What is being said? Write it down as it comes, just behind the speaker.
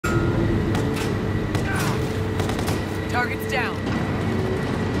Target's down.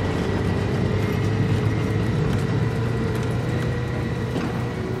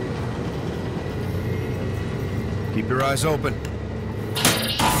 Keep your eyes open.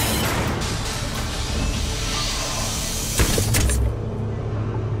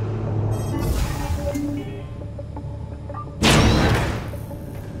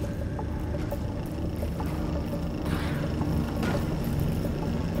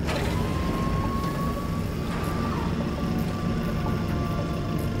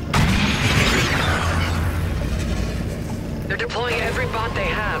 They're deploying every bot they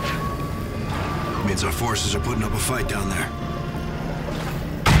have. Means our forces are putting up a fight down there.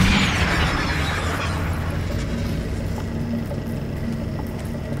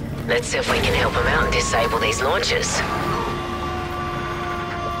 Let's see if we can help them out and disable these launchers.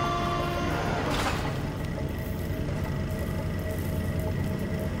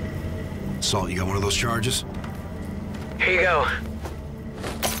 Salt, you got one of those charges? Here you go.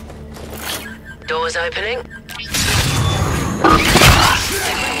 Doors opening.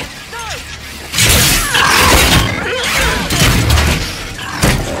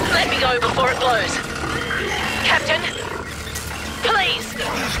 Let me go before it blows. Captain, please.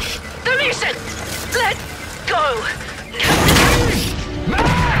 The mission. Let go.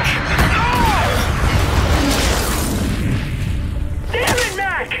 Damn it,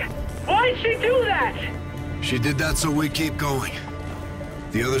 Mac! Why'd she do that? She did that so we keep going.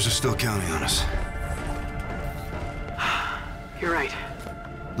 The others are still counting on us. You're right.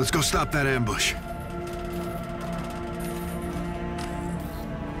 Let's go stop that ambush.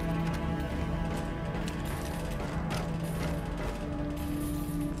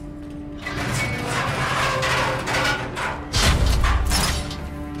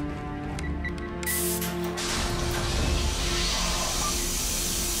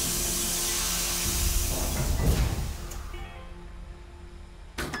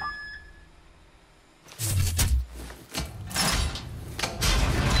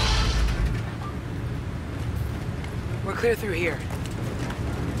 We're clear through here.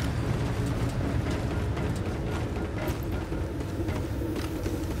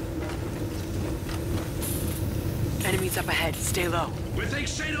 Enemies up ahead. Stay low. We think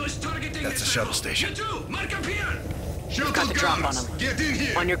Shado is targeting That's a shuttle station. You too! Mark up here! We've got the drop on them. Get in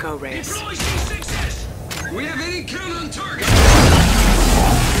here! On your go, Reyes. Deploy C6s! We have any count on target!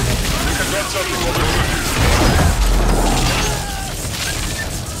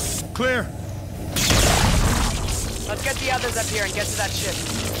 Clear. Let's get the others up here and get to that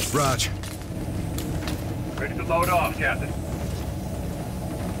ship. Raj. Ready to load off, Captain.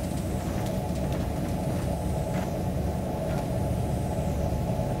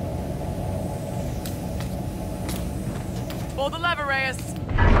 Pull the lever, Reyes.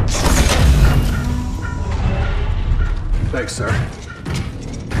 Thanks, sir.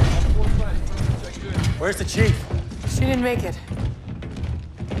 Where's the chief? She didn't make it.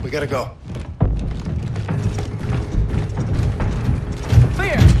 We gotta go.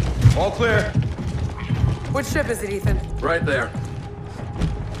 Clear. All clear. Which ship is it, Ethan? Right there.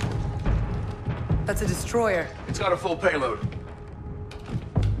 That's a destroyer. It's got a full payload.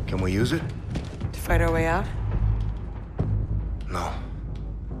 Can we use it? To fight our way out? No.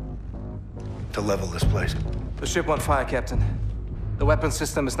 To level this place. The ship on fire, Captain. The weapon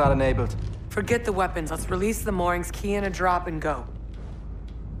system is not enabled. Forget the weapons. Let's release the moorings, key in a drop, and go.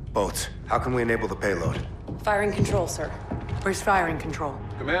 Boats. How can we enable the payload? Firing control, sir. Where's firing control?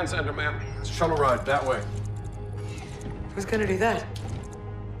 Command center, ma'am. It's a shuttle ride that way. Who's gonna do that?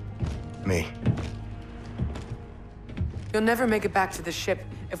 Me. You'll never make it back to the ship.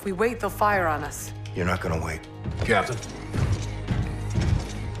 If we wait, they'll fire on us. You're not gonna wait. Captain.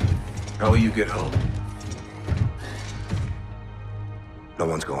 How will you get home? No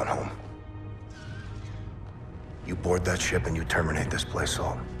one's going home. You board that ship and you terminate this place,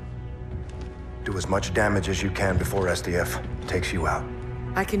 Salt. Do as much damage as you can before SDF takes you out.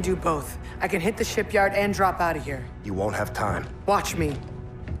 I can do both. I can hit the shipyard and drop out of here. You won't have time. Watch me.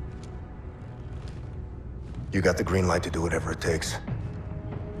 You got the green light to do whatever it takes.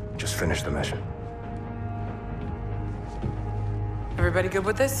 Just finish the mission. Everybody good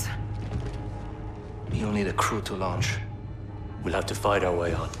with this? You'll need a crew to launch. We'll have to fight our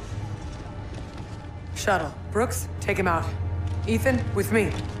way on. Shuttle. Brooks, take him out. Ethan, with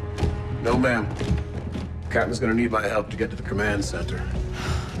me. No, ma'am. Captain's gonna need my help to get to the command center.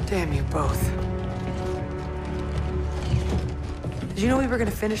 Damn you both. Did you know we were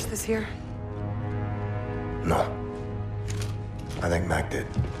gonna finish this here? No. I think Mac did.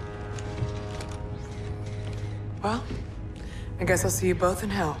 Well, I guess I'll see you both in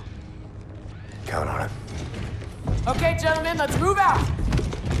hell. Count on it. Okay, gentlemen, let's move out!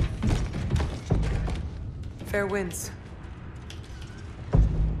 Fair winds.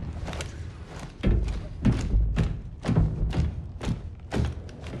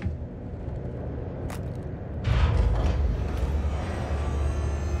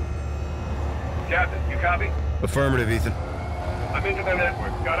 Captain, you copy? Affirmative, Ethan. I'm into their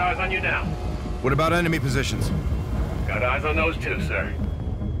network. Got eyes on you now. What about enemy positions? Got eyes on those too, sir.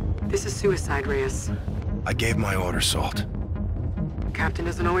 This is suicide, Reyes. I gave my order, Salt. Captain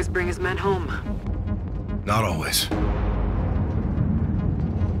doesn't always bring his men home. Not always.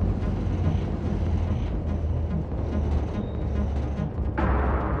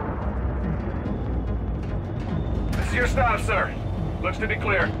 This is your stop, sir. Looks to be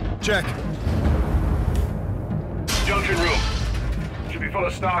clear. Check. Junction room. Should be full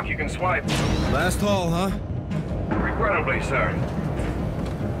of stock you can swipe. Last haul, huh? Regrettably, sir.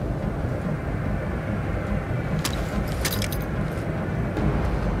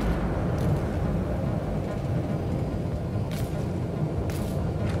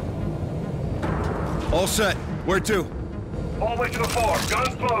 All set. Where to? All the way to the floor.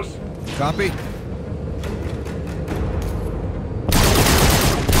 Guns close. Copy.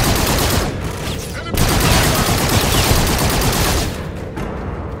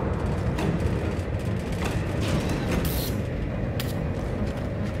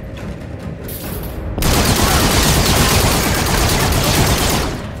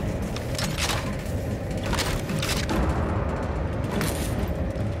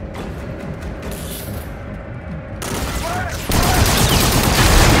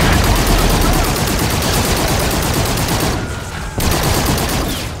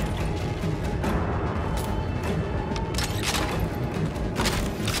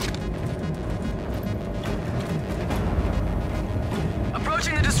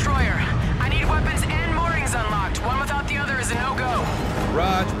 Approaching the destroyer. I need weapons and moorings unlocked. One without the other is a no-go.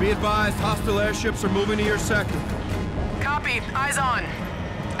 Raj, be advised, hostile airships are moving to your sector. Copy. Eyes on.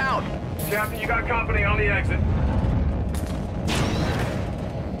 Out. Captain, you got company on the exit.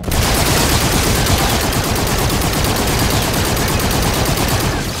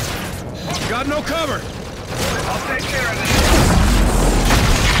 Got no cover! I'll take care of this.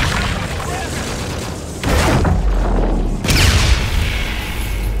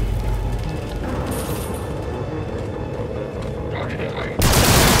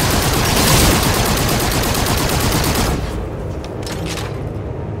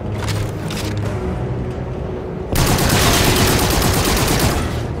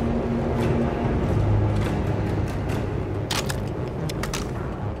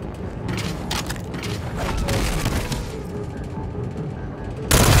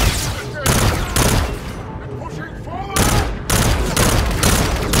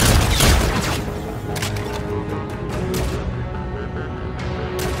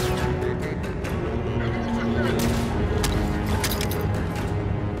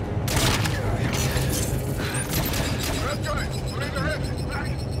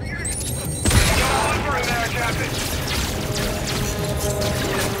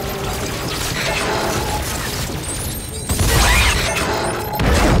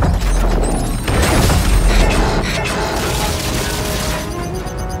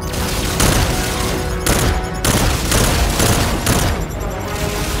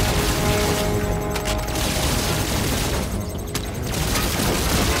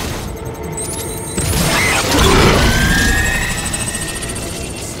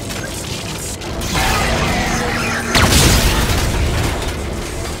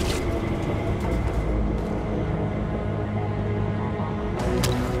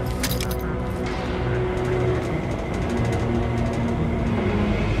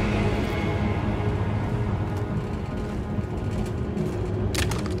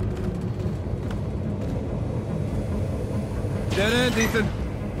 Dead end, Ethan.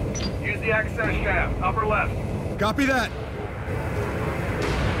 Use the access shaft, upper left. Copy that.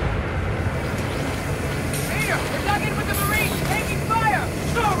 Peter, we're dug in with the Marines, taking fire!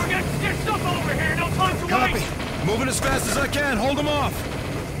 No, we're getting stitched up over here. No time to Copy. wait. Moving as fast as I can. Hold them off.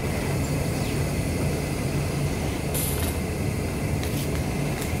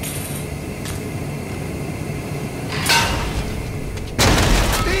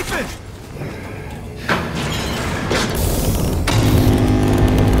 Ethan!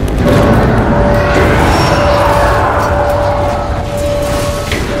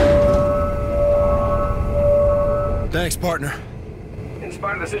 Thanks, partner. In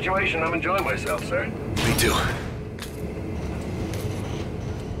spite of the situation, I'm enjoying myself, sir. Me too.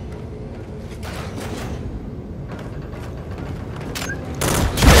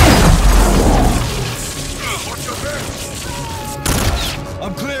 Watch your back.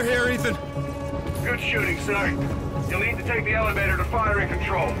 Ethan? Good shooting, sir. You'll need to take the elevator to firing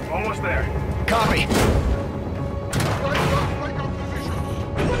control. Almost there. Copy.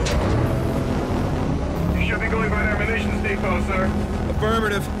 You should be going by their munitions depot, sir.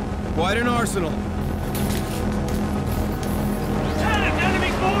 Affirmative. Quite an arsenal. Lieutenant,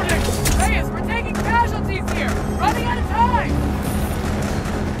 enemy boarding! Reyes, we're taking casualties here! Running out of time!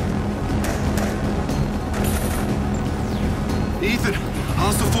 Ethan,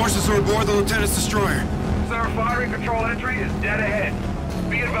 hostile forces are aboard the Lieutenant's destroyer. Sir, firing control entry is dead ahead.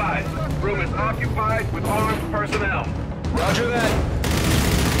 Be advised, room is occupied with armed personnel. Roger that.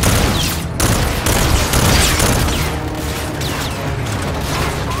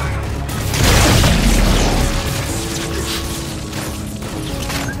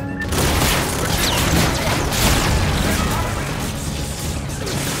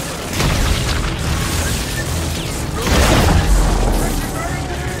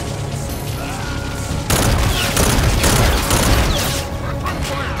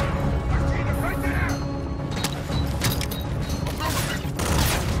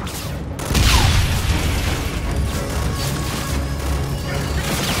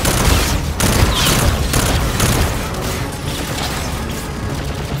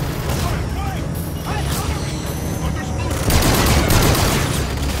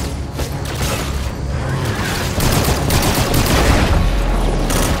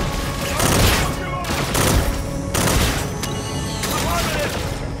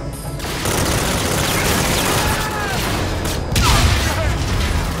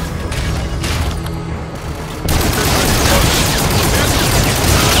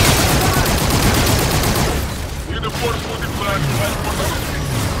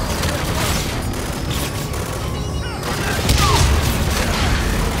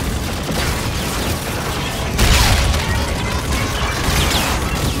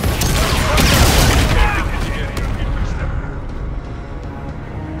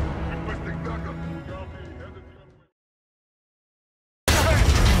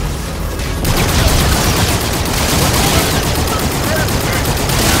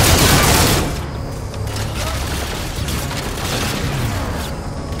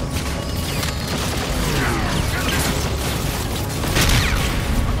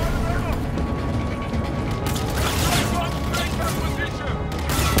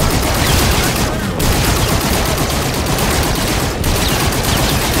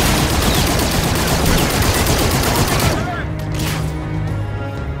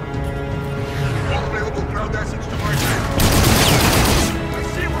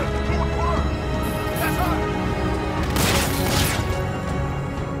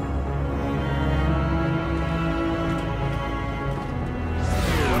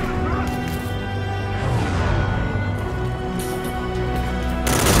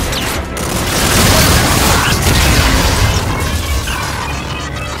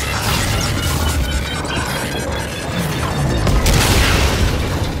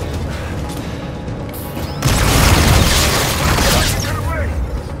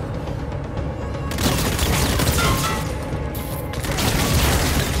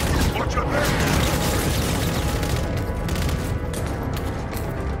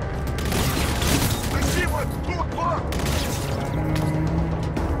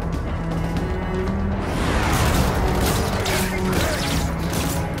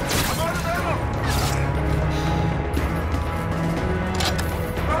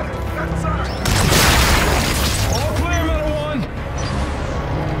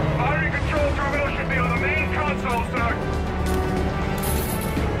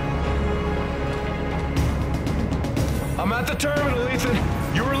 I'm at the terminal, Ethan.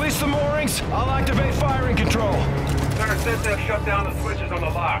 You release the moorings, I'll activate firing control. Sir, since they've shut down the switches on the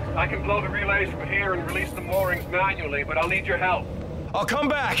lock, I can blow the relays from here and release the moorings manually, but I'll need your help. I'll come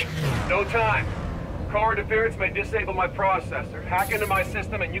back. No time. Core interference may disable my processor. Hack into my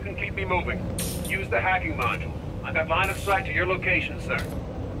system and you can keep me moving. Use the hacking module. I've got line of sight to your location, sir.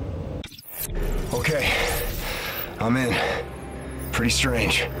 Okay. I'm in. Pretty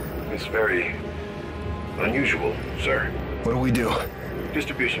strange. It's very unusual, sir. What do we do?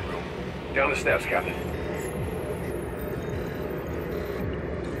 Distribution room. Down the steps, Captain.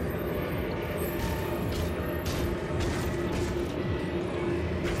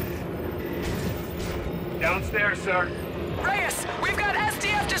 Downstairs, sir. Reyes, we've got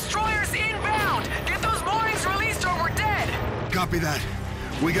SDF destroyers inbound! Get those moorings released or we're dead! Copy that.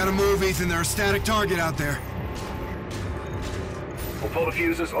 We gotta move, Ethan. They're a static target out there. We'll pull the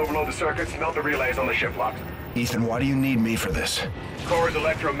fuses, overload the circuits, melt the relays on the shift locks. Ethan, why do you need me for this? Core is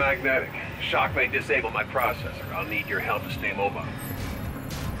electromagnetic. Shock may disable my processor. I'll need your help to stay mobile.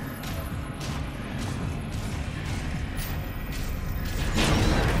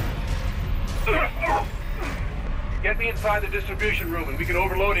 Get me inside the distribution room and we can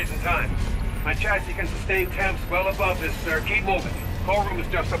overload it in time. My chassis can sustain temps well above this, sir. Keep moving. Call room is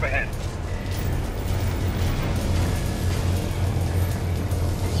just up ahead.